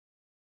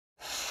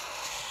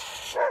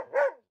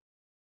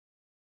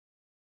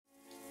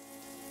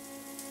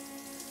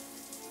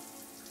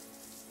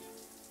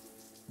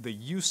the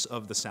use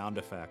of the sound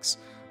effects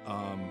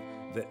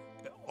that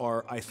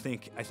are, I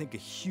think, a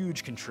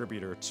huge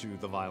contributor to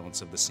the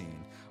violence of the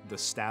scene. The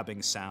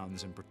stabbing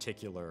sounds in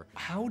particular.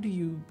 How do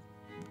you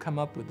come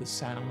up with the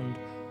sound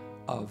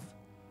of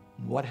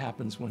what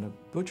happens when a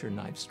butcher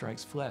knife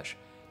strikes flesh?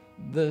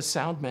 The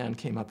sound man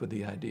came up with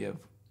the idea of,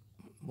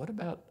 what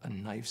about a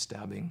knife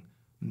stabbing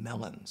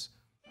melons?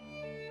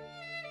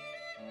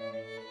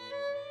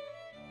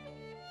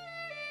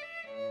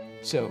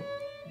 So,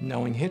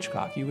 knowing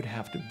Hitchcock, you would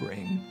have to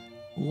bring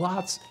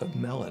lots of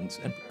melons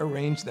and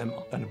arrange them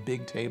on a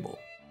big table.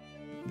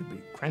 There'd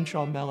be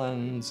Crenshaw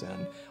melons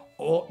and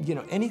all,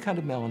 any kind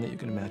of melon that you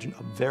can imagine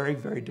of very,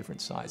 very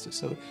different sizes.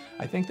 So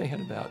I think they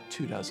had about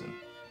 2 dozen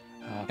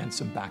and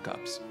some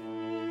backups.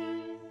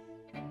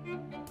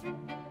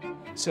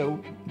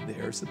 So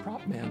there's the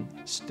prop man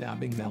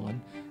stabbing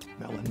melon,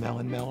 melon,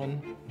 melon,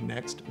 melon,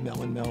 next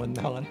melon, melon,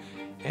 melon.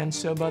 And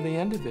so by the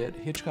end of it,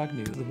 Hitchcock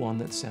knew the one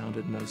that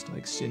sounded most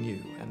like sinew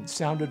and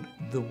sounded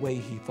the way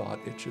he thought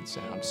it should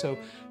sound. So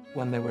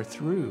when they were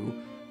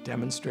through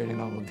demonstrating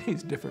all of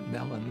these different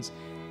melons,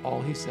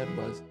 all he said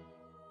was,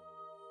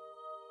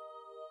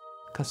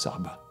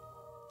 "Casaba."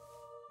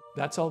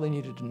 That's all they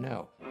needed to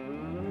know.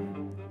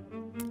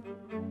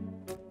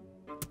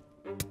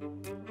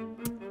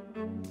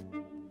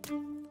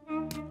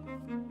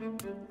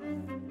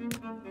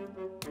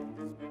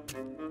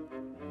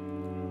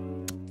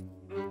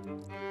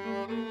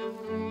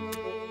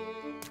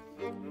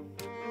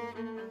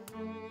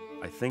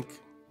 I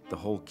think the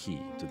whole key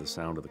to the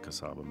sound of the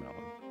cassava melon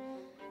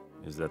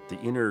is that the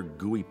inner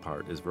gooey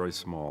part is very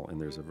small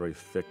and there's a very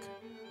thick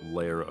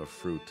layer of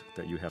fruit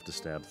that you have to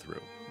stab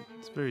through.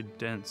 It's very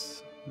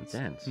dense. It's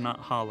dense. Not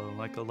hollow,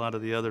 like a lot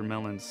of the other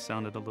melons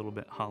sounded a little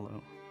bit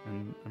hollow.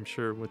 And I'm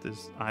sure with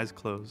his eyes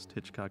closed,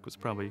 Hitchcock was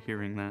probably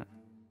hearing that.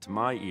 To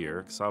my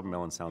ear, cassava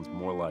melon sounds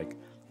more like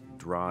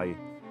dry,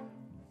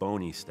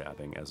 bony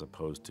stabbing as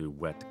opposed to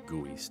wet,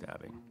 gooey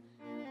stabbing.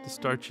 The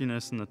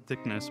starchiness and the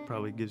thickness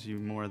probably gives you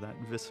more of that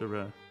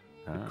viscera,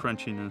 the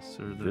crunchiness,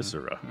 or the...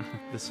 Viscera.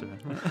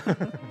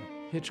 Viscera.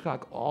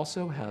 Hitchcock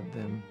also had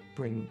them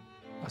bring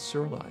a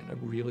sirloin, a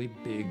really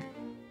big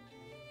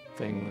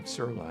thing of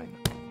sirloin.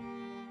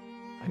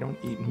 I don't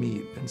eat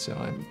meat, and so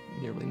I'm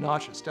nearly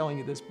nauseous telling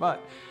you this,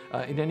 but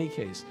in any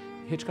case,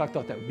 Hitchcock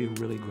thought that would be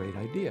a really great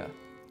idea.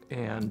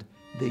 And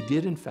they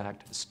did, in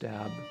fact,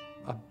 stab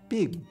a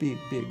big, big,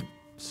 big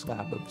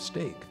slab of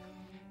steak.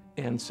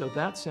 And so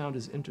that sound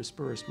is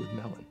interspersed with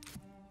melon.